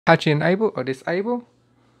how to enable or disable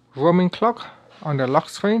roaming clock on the lock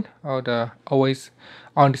screen or the always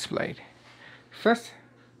on display. First,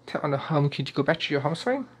 tap on the home key to go back to your home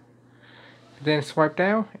screen. Then swipe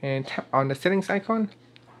down and tap on the settings icon.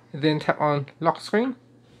 Then tap on lock screen.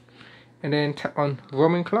 And then tap on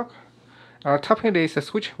roaming clock. At the top here there is a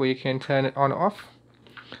switch where you can turn it on or off.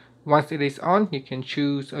 Once it is on, you can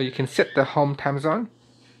choose or you can set the home time zone.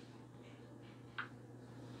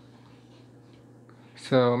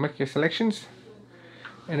 So make your selections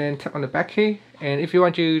and then tap on the back key, and if you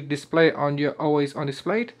want to display on your always on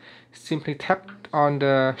display, simply tap on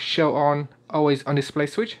the show on always on display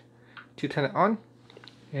switch to turn it on,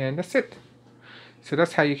 and that's it. So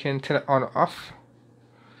that's how you can turn it on or off.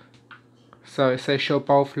 So it says show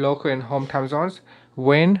both local and home time zones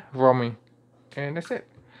when roaming, and that's it.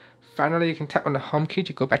 Finally, you can tap on the home key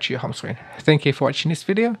to go back to your home screen. Thank you for watching this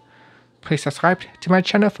video. Please subscribe to my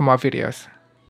channel for more videos.